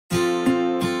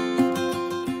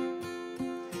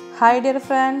Hi dear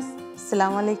friends,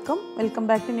 Assalamu alaikum. Welcome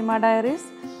back to Nima Diaries.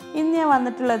 ഇന്ന് ഞാൻ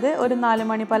വന്നിട്ടുള്ളത് ഒരു 4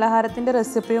 മണി പലഹാരത്തിന്റെ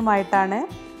റെസിപ്പിയുമായിട്ടാണ്.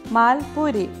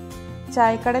 മാൽപൂരി.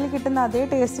 ചായക്കടയിൽ കിട്ടുന്ന അതേ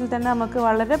ടേസ്റ്റിൽ തന്നെ നമുക്ക്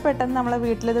വളരെ പെട്ടെന്ന് നമ്മളെ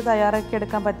വീട്ടിൽ ഇത് തയ്യാറാക്കി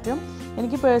എടുക്കാൻ പറ്റും.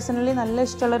 എനിക്ക് പേഴ്സണലി നല്ല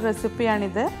ഇഷ്ടമുള്ള റെസിപ്പിയാണ്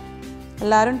ഇത്.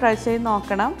 എല്ലാവരും ട്രൈ ചെയ്ത്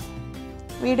നോക്കണം.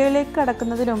 വീഡിയോയിലേക്ക്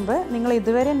കടക്കുന്നതിന് മുമ്പ് നിങ്ങൾ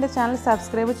ഇതുവരെ എൻ്റെ ചാനൽ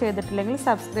സബ്സ്ക്രൈബ് ചെയ്തിട്ടില്ലെങ്കിൽ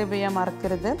സബ്സ്ക്രൈബ് ചെയ്യാൻ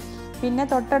മറക്കരുത്. പിന്നെ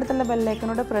തൊട്ടടുത്തുള്ള ബെൽ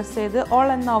ഐക്കണോട് പ്രസ് ചെയ്ത് ഓൾ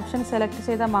എന്ന ഓപ്ഷൻ സെലക്ട്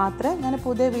ചെയ്താൽ മാത്രമേ ഞാൻ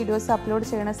പുതിയ വീഡിയോസ് അപ്ലോഡ്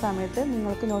ചെയ്യുന്ന സമയത്ത്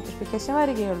നിങ്ങൾക്ക് നോട്ടിഫിക്കേഷൻ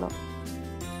വരികയുള്ളൂ.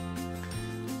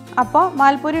 അപ്പോൾ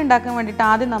മാൽപൂരി ഉണ്ടാക്കാൻ വേണ്ടിയിട്ട്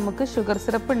ആദ്യം നമുക്ക് ഷുഗർ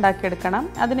സിറപ്പ് ഉണ്ടാക്കിയെടുക്കണം.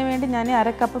 അതിനുവേണ്ടി ഞാൻ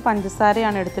 1/2 കപ്പ്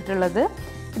പഞ്ചസാരയാണ് എടുത്തിട്ടുള്ളത്.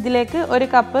 ഇതിലേക്ക് 1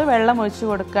 കപ്പ് വെള്ളം ഒഴിച്ച്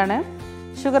കൊടുക്കുകയാണ്.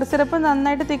 ഷുഗർ സിറപ്പ്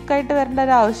നന്നായിട്ട് തിക്കായിട്ട് വരേണ്ട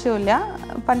ഒരു ആവശ്യമില്ല.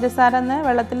 പഞ്ചസാര ഒന്ന്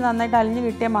വെള്ളത്തിൽ നന്നായിട്ട് അലിഞ്ഞ്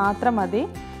കിട്ടിയാൽ മാത്രം മതി.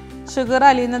 ഷുഗർ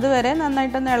അലിയുന്നത് വരെ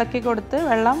നന്നായിട്ടൊന്ന് ഇളക്കി കൊടുത്ത്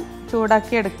വെള്ളം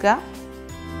ചൂടാക്കി എടുക്കുക.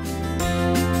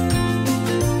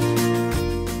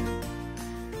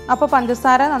 അപ്പോൾ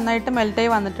പഞ്ചസാര നന്നായിട്ട് മെൽറ്റായി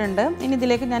വന്നിട്ടുണ്ട്. ഇനി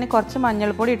ഇതിലേക്ക് ഞാൻ കുറച്ച്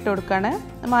മഞ്ഞൾപ്പൊടി ഇട്ട് കൊടുക്കുകയാണ്.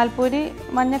 മാൽപൂരി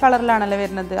മഞ്ഞ കളറിലാണല്ലോ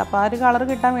വരുന്നത്. അപ്പോൾ ആ ഒരു കളർ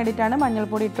കിട്ടാൻ വേണ്ടിയിട്ടാണ്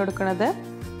മഞ്ഞൾപ്പൊടി ഇട്ട് കൊടുക്കുന്നത്.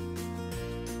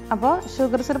 അപ്പോൾ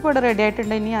ഷുഗർ സിറപ്പ് ഇവിടെ റെഡി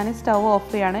ആയിട്ടുണ്ട്. ഇനി ഞാൻ സ്റ്റൗ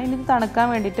ഓഫ് ചെയ്യാണ്. ഇനി ഇത് തണുക്കാൻ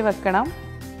വേണ്ടിയിട്ട് വെക്കണം.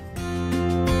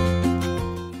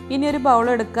 ഇനി ഒരു ബൗൾ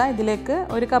എടുക്കുക. ഇതിലേക്ക്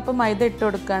 1 കപ്പ് മൈദ ഇട്ട്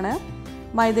കൊടുക്കുകയാണ്.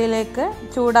 മൈദയിലേക്ക്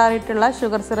ചൂടാറിയിട്ടുള്ള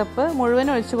ഷുഗർ സിറപ്പ് മുഴുവൻ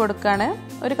ഒഴിച്ച് കൊടുക്കുകയാണ്.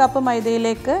 1 കപ്പ്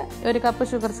മൈദയിലേക്ക് 1 കപ്പ്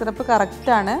ഷുഗർ സിറപ്പ്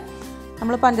കറക്റ്റാണ്.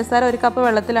 നമ്മൾ പഞ്ചസാര 1 കപ്പ്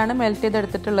വെള്ളത്തിലാണ് മെൽറ്റ്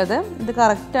ചെയ്തെടുത്തിട്ടുള്ളത്. ഇത്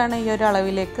കറക്റ്റാണ് ഈ ഒരു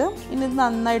അളവിലേക്ക്. ഇനി ഇത്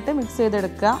നന്നായിട്ട് മിക്സ്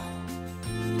ചെയ്തെടുക്കുക.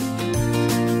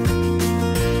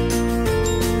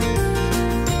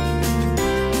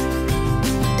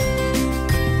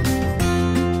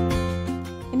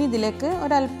 ഇനി ഇതിലേക്ക്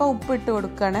ഒരല്പം ഉപ്പ് ഇട്ട്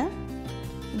കൊടുക്കുകയാണ്.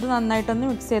 ഇത് നന്നായിട്ടൊന്ന്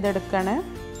മിക്സ് ചെയ്തെടുക്കുകയാണ്.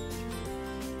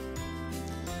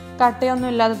 കട്ടയൊന്നും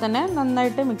ഇല്ലാതെ തന്നെ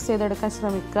നന്നായിട്ട് മിക്സ് ചെയ്തെടുക്കാൻ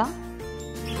ശ്രമിക്കുക.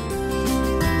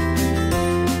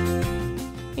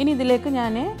 ഇനി ഇതിലേക്ക്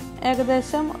ഞാൻ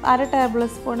ഏകദേശം 1/2 ടേബിൾ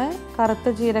സ്പൂണ് കറുത്ത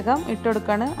ജീരകം ഇട്ട്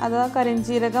കൊടുക്കുകയാണ്. അഥവാ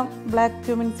കരിഞ്ജീരകം, ബ്ലാക്ക്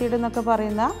ക്യൂമിൻ സീഡ് എന്നൊക്കെ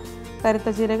പറയുന്ന കറുത്ത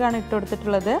ജീരകമാണ് ഇട്ട്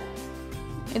കൊടുത്തിട്ടുള്ളത്.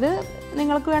 ഇത്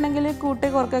നിങ്ങൾക്ക് വേണമെങ്കിൽ കൂട്ടി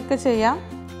കുറക്കൊക്കെ ചെയ്യാം.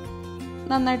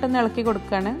 നന്നായിട്ടൊന്ന് ഇളക്കി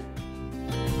കൊടുക്കുകയാണ്.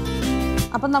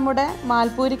 അപ്പം നമ്മുടെ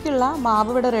മാൽപൂരിക്കുള്ള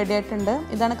മാവ് ഇവിടെ റെഡി ആയിട്ടുണ്ട്.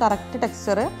 ഇതാണ് കറക്റ്റ്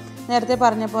ടെക്സ്ചർ. നേരത്തെ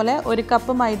പറഞ്ഞ പോലെ 1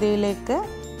 കപ്പ് മൈദയിലേക്ക്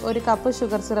 1 കപ്പ്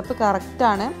ഷുഗർ സിറപ്പ്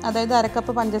കറക്റ്റാണ്. അതായത് 1/2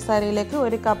 കപ്പ് പഞ്ചസാരയിലേക്ക്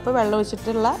 1 കപ്പ് വെള്ളം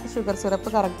ഒഴിച്ചിട്ടുള്ള ഷുഗർ സിറപ്പ്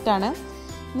കറക്റ്റാണ്.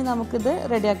 ഇനി നമുക്കിത്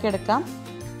റെഡിയാക്കി എടുക്കാം.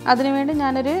 അതിനുവേണ്ടി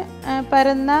ഞാനൊരു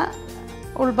പരന്ന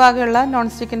ഉൾഭാഗമുള്ള നോൺ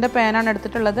സ്റ്റിക്കിൻ്റെ പാനാണ്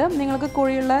എടുത്തിട്ടുള്ളത്. നിങ്ങൾക്ക്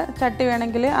കുഴിയുള്ള ചട്ടി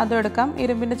വേണമെങ്കിൽ അതും എടുക്കാം.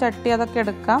 ഇരുമ്പിൻ്റെ ചട്ടി അതൊക്കെ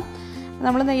എടുക്കാം.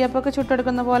 നമ്മൾ നെയ്യപ്പൊക്കെ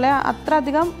ചുട്ടെടുക്കുന്ന പോലെ അത്ര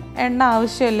അധികം എണ്ണ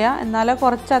ആവശ്യമില്ല. എന്നാലും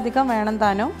കുറച്ചധികം വേണം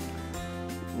താനും.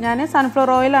 ഞാൻ സൺഫ്ലവർ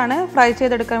ഓയിലാണ് ഫ്രൈ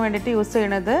ചെയ്തെടുക്കാൻ വേണ്ടിയിട്ട് യൂസ്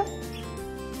ചെയ്യണത്.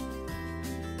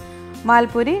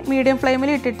 മാൽപൂരി മീഡിയം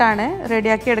ഫ്ലെയിമിൽ ഇട്ടിട്ടാണ്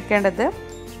റെഡിയാക്കി എടുക്കേണ്ടത്.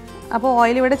 അപ്പോൾ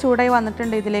ഓയിൽ ഇവിടെ ചൂടായി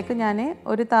വന്നിട്ടുണ്ട്. ഇതിലേക്ക് ഞാൻ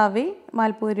 1 തവി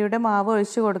മാൽപൂരിയുടെ മാവ്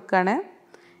ഒഴിച്ച് കൊടുക്കുകയാണ്.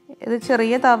 ഇത്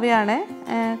ചെറിയ തവിയാണ്,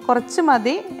 കുറച്ച്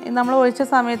മതി. നമ്മൾ ഒഴിച്ച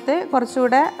സമയത്ത്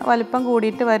കുറച്ചുകൂടെ വലിപ്പം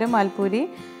കൂടിയിട്ട് വരും മാൽപൂരി.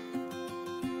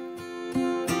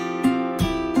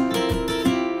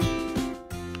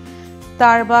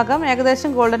 താഴ്ഭാഗം ഏകദേശം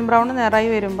ഗോൾഡൻ ബ്രൗൺ നിറായി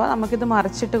വരുമ്പോൾ നമുക്കിത്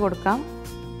മറിച്ചിട്ട് കൊടുക്കാം.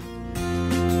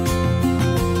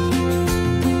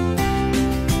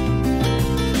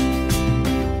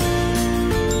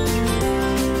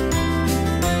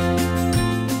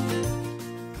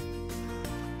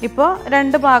 ഇപ്പോൾ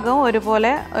 2 ഭാഗവും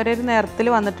ഒരുപോലെ ഒരു നിറത്തിൽ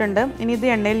വന്നിട്ടുണ്ട്. ഇനി ഇത്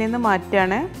എണ്ണയിൽ നിന്ന്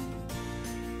മാറ്റുകയാണ്.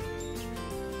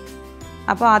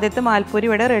 അപ്പോൾ ആദ്യത്തെ മാൽപൂരി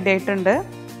ഇവിടെ റെഡി ആയിട്ടുണ്ട്.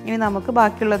 ഇനി നമുക്ക്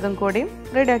ബാക്കിയുള്ളതും കൂടി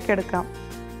റെഡിയാക്കി എടുക്കാം.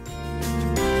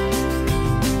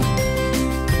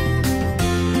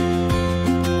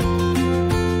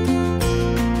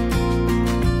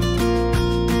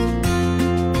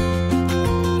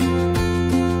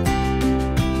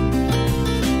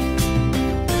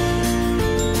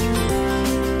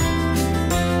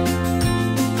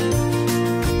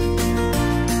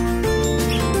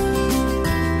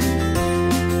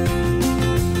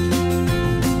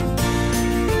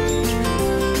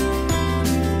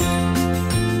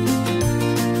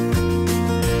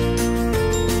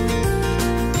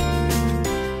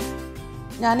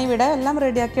 ഞാനിവിടെ എല്ലാം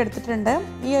റെഡിയാക്കി എടുത്തിട്ടുണ്ട്.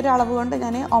 ഈ ഒരു അളവ് കൊണ്ട്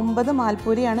ഞാൻ 9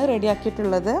 മാൽപൂരിയാണ്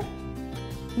റെഡിയാക്കിയിട്ടുള്ളത്.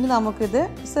 ഇനി നമുക്കിത്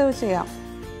സെർവ് ചെയ്യാം.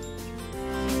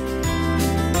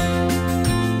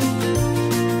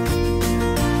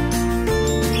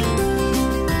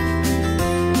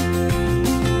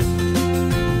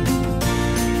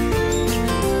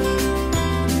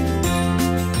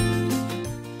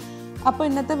 അപ്പോൾ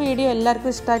ഇന്നത്തെ വീഡിയോ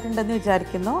എല്ലാവർക്കും ഇഷ്ടമായിട്ടുണ്ടെന്ന്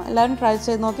വിചാരിക്കുന്നു. എല്ലാവരും ട്രൈ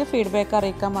ചെയ്ത് നോക്കി ഫീഡ്ബാക്ക്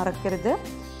അറിയിക്കാൻ മറക്കരുത്.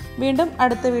 വീണ്ടും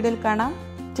അടുത്ത വീഡിയോയിൽ കാണാം.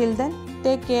 Till then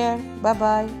take care. Bye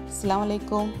bye. അസ്സലാമു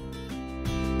അലൈക്കും.